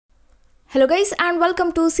Hello guys and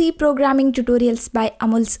welcome to C Programming Tutorials by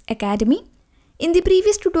Amul's Academy. In the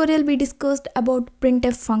previous tutorial we discussed about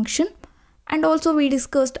printf function and also we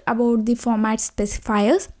discussed about the format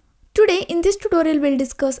specifiers. Today in this tutorial we'll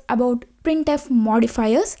discuss about printf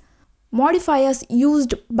modifiers. Modifiers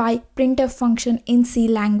used by printf function in C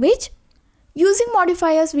language. Using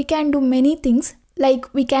modifiers we can do many things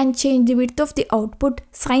like we can change the width of the output,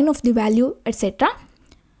 sign of the value, etc.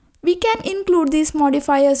 We can include these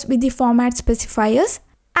modifiers with the format specifiers,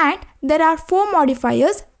 and there are 4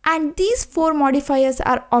 modifiers and these 4 modifiers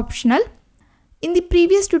are optional. In the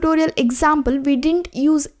previous tutorial example we didn't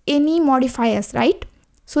use any modifiers, right?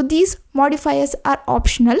 So these modifiers are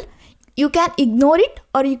optional. You can ignore it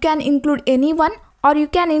or you can include any one or you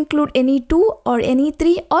can include any 2 or any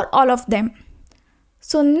 3 or all of them.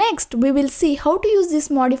 So next we will see how to use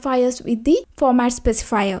these modifiers with the format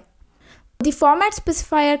specifier. The format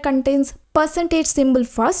specifier contains percentage symbol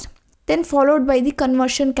first, then followed by the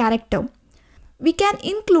conversion character. We can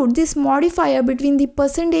include this modifier between the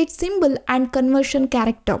percentage symbol and conversion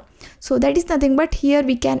character. So that is nothing but here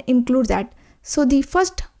we can include that. So the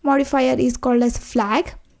first modifier is called as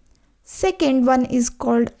flag. Second one is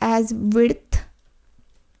called as width.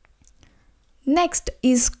 Next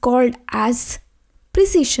is called as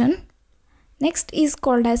precision. Next is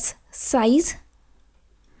called as size.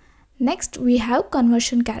 Next we have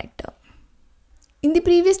conversion character. In the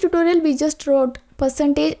previous tutorial we just wrote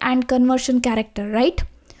percentage and conversion character, right?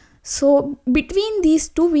 So between these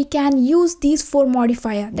two we can use these 4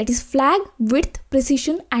 modifiers, that is flag, width,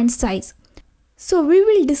 precision and size. So we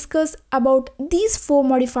will discuss about these 4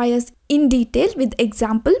 modifiers in detail with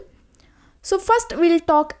example. So first we'll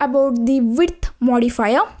talk about the width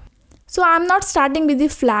modifier. So I'm not starting with the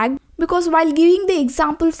flag because while giving the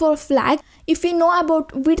example for flag, if we know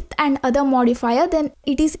about width and other modifier, then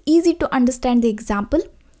it is easy to understand the example.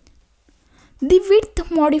 The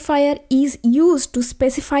width modifier is used to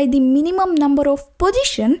specify the minimum number of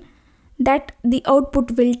position that the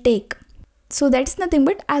output will take. So that's nothing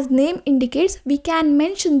but, as name indicates, we can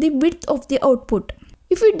mention the width of the output.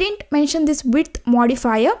 If we didn't mention this width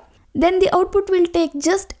modifier, then the output will take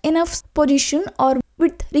just enough position or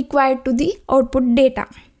width required to the output data.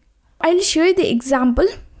 I'll show you the example.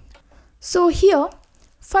 So here,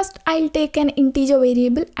 first I'll take an integer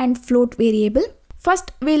variable and float variable.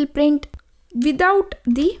 First we'll print without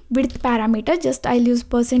the width parameter, just I'll use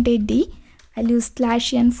 %d. I'll use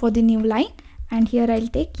 /n for the new line and here I'll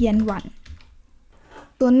take n1.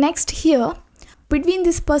 So next here, between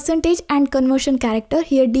this percentage and conversion character,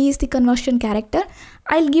 here d is the conversion character,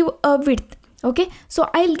 I'll give a width. Okay, so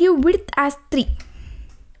I'll give width as 3,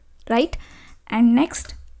 right? And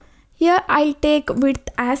next here I'll take width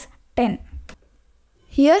as 10.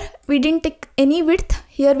 Here we didn't take any width,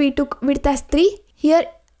 here we took width as 3, here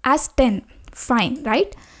as 10. Fine,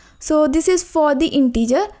 right? So this is for the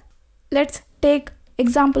integer. Let's take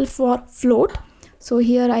example for float. So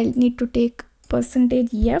here I need to take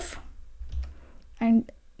 %f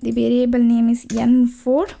and the variable name is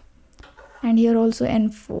n4 and here also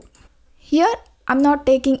n4. Here I'm not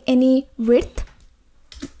taking any width.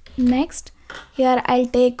 Next here I'll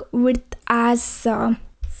take width as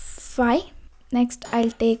 5. Next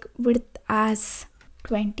I'll take width as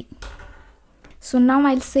 20. So now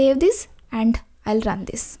I'll save this and I'll run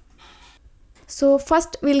this. So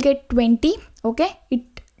first we'll get 20. Okay,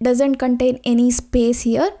 it doesn't contain any space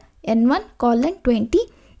here. n1 colon 20.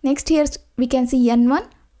 Next here we can see n1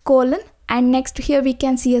 colon and next here we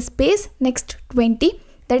can see a space, next 20.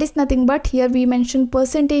 That is nothing but here we mentioned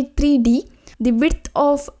 %3d. The width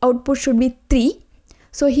of output should be 3.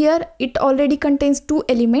 So here it already contains 2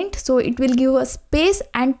 elements, so it will give a space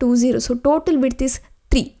and 2 zeros. So total width is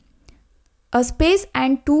 3. A space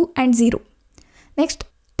and 2 and 0. Next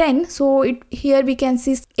 10, so here we can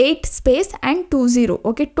see 8 space and 2 0.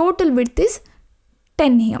 Okay, total width is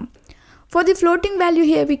 10 here. For the floating value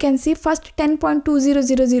here we can see first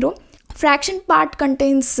 10.2000. Fraction part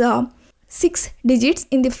contains 6 digits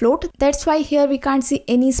in the float. That's why here we can't see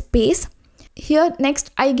any space. Here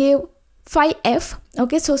next I gave 5f.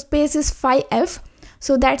 Okay, so space is 5f.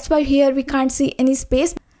 So that's why here we can't see any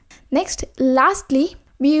space. Next, lastly,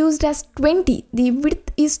 we used as 20. The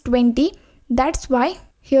width is 20. That's why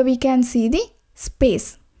here we can see the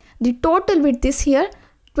space. The total width is here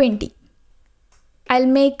 20. I'll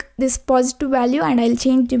make this positive value and I'll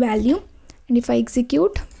change the value. And if I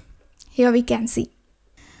execute, here we can see.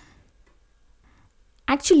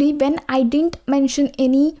 Actually, when I didn't mention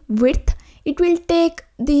any width, it will take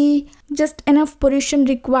the just enough position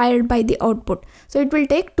required by the output. So it will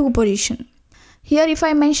take 2 position. Here if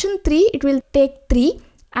I mention 3, it will take 3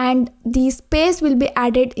 and the space will be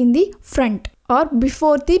added in the front or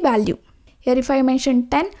before the value. Here if I mention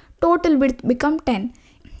 10, total width become 10.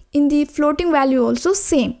 In the floating value also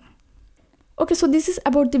same. Okay, so this is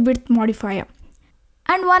about the width modifier.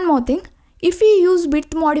 And one more thing, if we use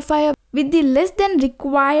width modifier with the less than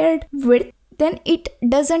required width, then it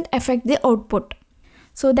doesn't affect the output.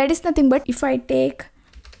 So that is nothing but if I take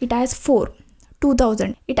it as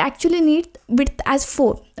 2000, it actually needs width as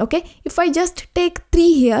 4. Okay, if I just take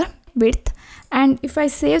 3 here width, and if I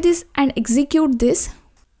save this and execute this,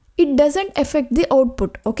 it doesn't affect the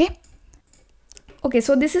output. Okay,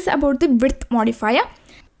 so this is about the width modifier.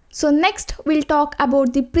 So next we'll talk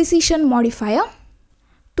about the precision modifier.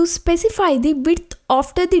 To specify the width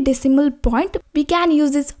after the decimal point, we can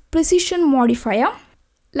use this precision modifier.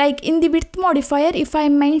 Like in the width modifier, if I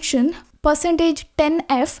mention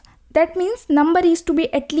 %10f, that means number is to be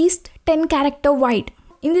at least 10 character wide.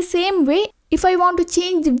 In the same way, if I want to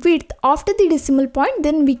change the width after the decimal point,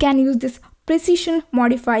 then we can use this precision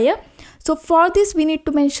modifier. So for this we need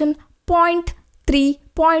to mention 0.3,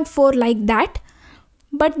 0.4 like that.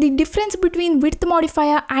 But the difference between width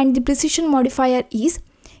modifier and the precision modifier is,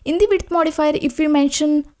 in the width modifier, if we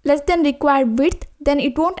mention less than required width, then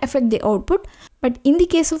it won't affect the output. But in the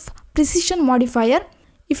case of precision modifier,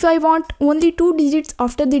 if I want only 2 digits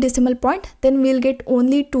after the decimal point, then we'll get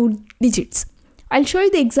only 2 digits. I'll show you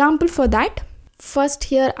the example for that. First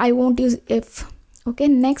here I won't use f. Okay,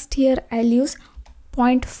 next here I'll use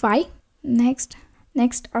 0.5. Next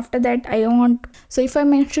after that I want, so if I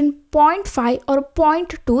mention 0.5 or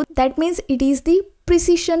 0.2, that means it is the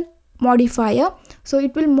precision modifier. So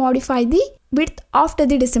it will modify the width after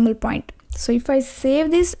the decimal point. So if I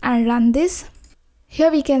save this and run this,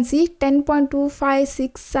 here we can see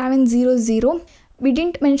 10.256700. We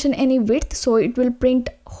didn't mention any width, so it will print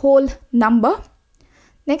whole number.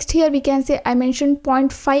 Next here we can say I mentioned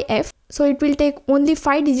 0.5f, so it will take only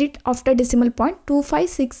 5 digits after decimal point,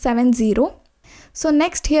 25670. So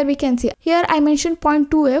next here we can see, here I mentioned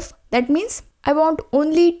 0.2f, that means I want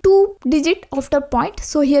only 2 digit after point.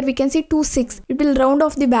 So here we can see 26. It will round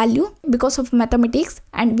off the value because of mathematics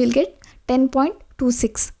and we'll get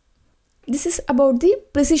 10.26. This is about the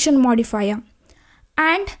precision modifier.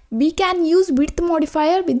 And we can use width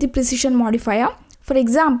modifier with the precision modifier. For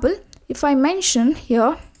example, if I mention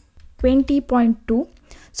here 20.2,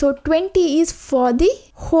 so 20 is for the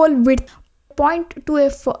whole width.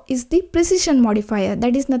 0.2f is the precision modifier,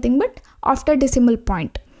 that is nothing but after decimal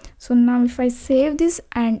point. So now if I save this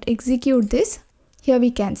and execute this, here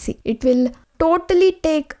we can see it will totally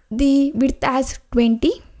take the width as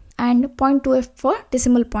 20 and 0.2f for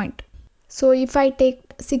decimal point. So if I take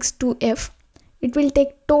 62f, it will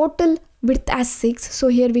take total width as 6. So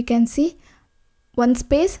here we can see 1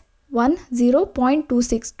 space 1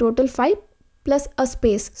 0.26, total 5 plus a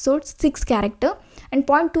space, so it's 6 character, and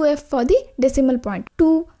 0.2f for the decimal point,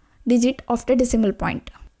 2 digit after decimal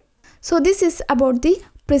point. So this is about the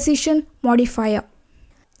precision modifier.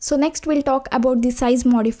 So next we'll talk about the size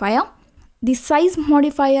modifier. The size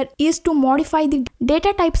modifier is to modify the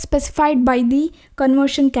data type specified by the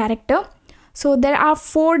conversion character. So there are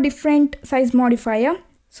 4 different size modifier.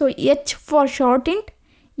 So H for short int,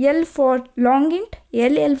 L for long int,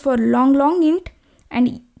 LL for long int,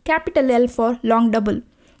 and capital L for long double.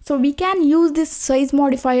 So we can use this size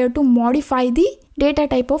modifier to modify the data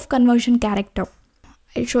type of conversion character.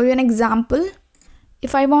 I'll show you an example.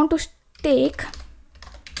 If I want to take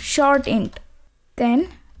short int, then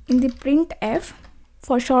in the printf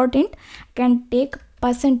for short int I can take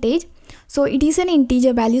 %. So it is an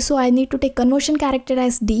integer value, so I need to take conversion character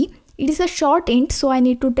as d. It is a short int, so I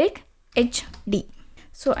need to take hd.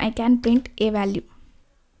 So I can print a value.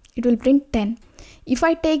 It will print 10. If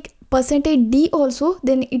I take %d also,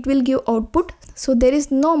 then it will give output. So there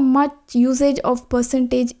is no much usage of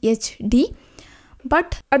 %hd.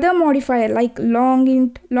 But other modifier like long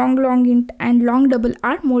int, long int and long double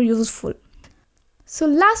are more useful. So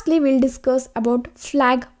lastly we'll discuss about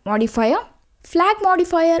flag modifier. Flag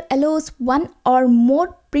modifier allows one or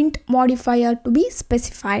more print modifier to be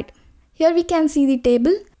specified. Here we can see the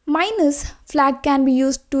table. Minus flag can be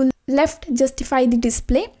used to left justify the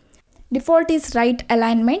display. Default is right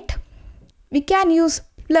alignment. We can use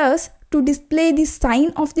plus to display the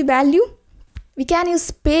sign of the value. We can use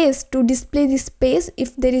space to display the space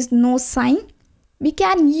if there is no sign. We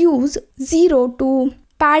can use 0 to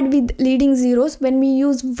pad with leading zeros. When we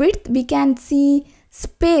use width, we can see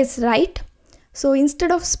space, right? So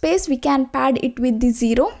instead of space, we can pad it with the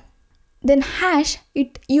 0. Then hash,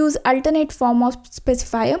 it use alternate form of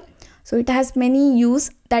specifier. So it has many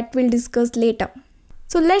use that we'll discuss later.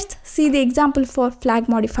 So let's see the example for flag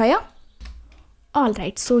modifier.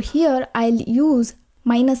 Alright, so here I'll use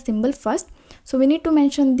minus symbol first. So we need to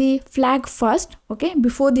mention the flag first, okay,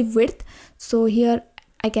 before the width. So here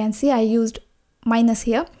I can see I used minus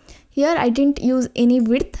here. Here I didn't use any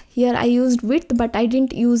width. Here I used width, but I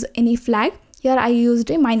didn't use any flag. Here I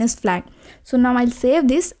used a minus flag. So now I'll save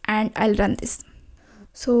this and I'll run this.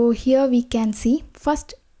 So here we can see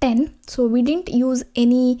first 10. So we didn't use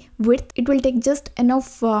any width. It will take just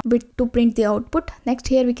enough width to print the output. Next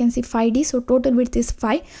here we can see 5D. So total width is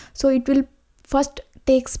 5. So it will first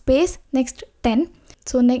take space, next 10.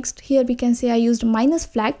 So next here we can see I used minus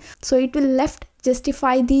flag. So it will left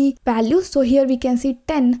justify the value. So here we can see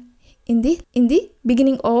 10 in the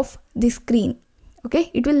beginning of the screen.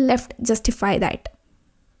 Okay, it will left justify that.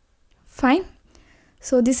 Fine.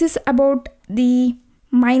 So this is about the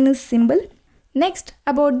minus symbol. Next,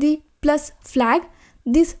 about the plus flag.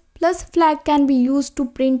 This plus flag can be used to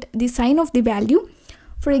print the sign of the value.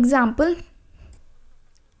 For example,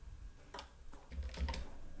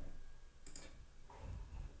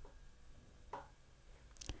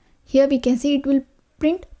 here we can see it will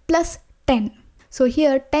print plus 10. So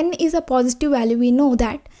here 10 is a positive value, we know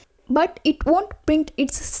that, but it won't print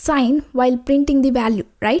its sign while printing the value,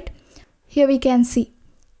 right? Here we can see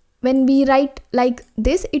when we write like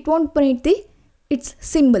this, it won't print its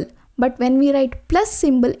symbol, but when we write plus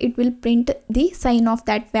symbol, it will print the sign of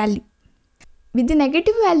that value. With the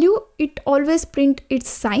negative value, it always print its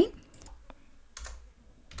sign.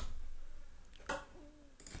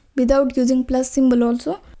 Without using plus symbol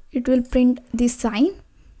also, it will print the sign,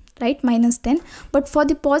 right, minus 10. But for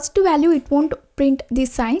the positive value, it won't print the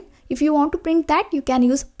sign. If you want to print that, you can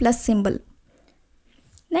use plus symbol.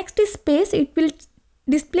 Next is space. It will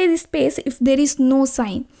display the space if there is no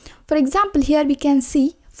sign. For example, here we can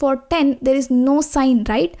see for 10 there is no sign,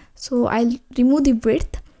 right? So I'll remove the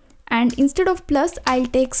width and instead of plus I'll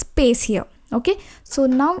take space here. Okay, so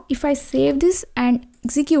now if I save this and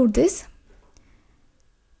execute this,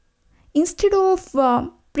 instead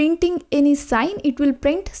of printing any sign, it will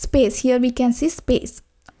print space. Here we can see space.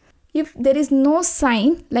 If there is no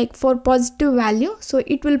sign like for positive value, so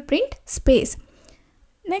it will print space.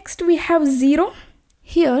 Next we have 0.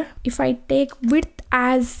 Here if I take width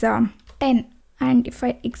as 10 and if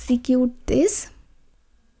I execute this,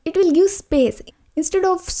 it will give space. Instead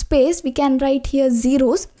of space we can write here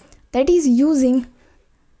zeros, that is using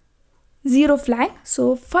 0 flag.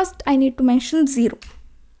 So first I need to mention 0.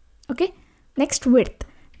 Okay, next width.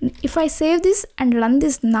 If I save this and run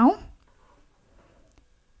this now,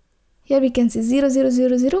 here we can see 0 0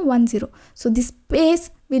 0 0 1 0. So this space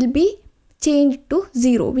will be changed to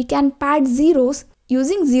 0. We can pad zeros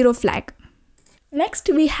using 0 flag. Next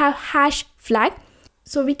we have hash flag.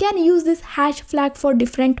 So we can use this hash flag for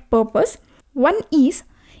different purpose. One is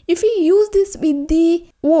if we use this with the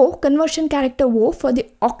O, conversion character O, for the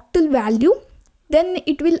octal value, then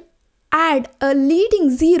it will add a leading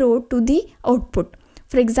 0 to the output.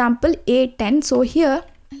 For example, A10. So here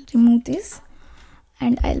I'll remove this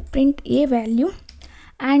and I'll print A value,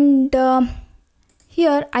 and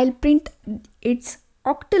here I'll print its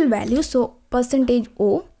octal value. So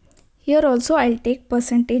 %O. Here also I'll take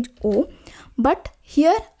 %O, but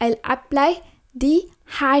here I'll apply the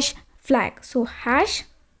hash flag. So hash,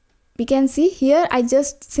 we can see here I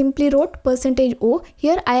just simply wrote %O.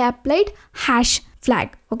 Here I applied hash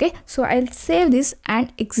flag. Okay, so I'll save this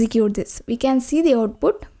and execute this. We can see the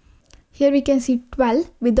output. Here we can see 12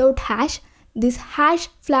 without hash. This hash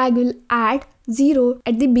flag will add 0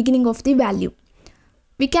 at the beginning of the value.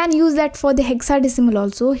 We can use that for the hexadecimal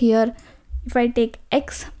also. Here if I take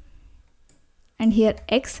X and here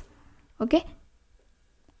X, okay,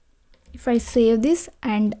 if I save this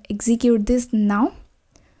and execute this now,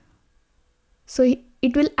 so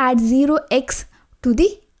it will add 0x to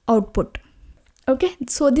the output. Okay,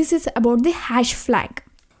 so this is about the hash flag.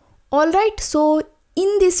 Alright, so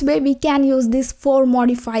in this way we can use these 4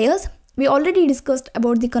 modifiers. We already discussed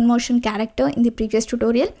about the conversion character in the previous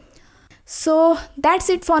tutorial. So that's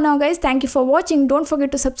it for now guys. Thank you for watching. Don't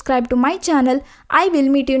forget to subscribe to my channel. I will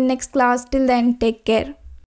meet you in next class. Till then, take care.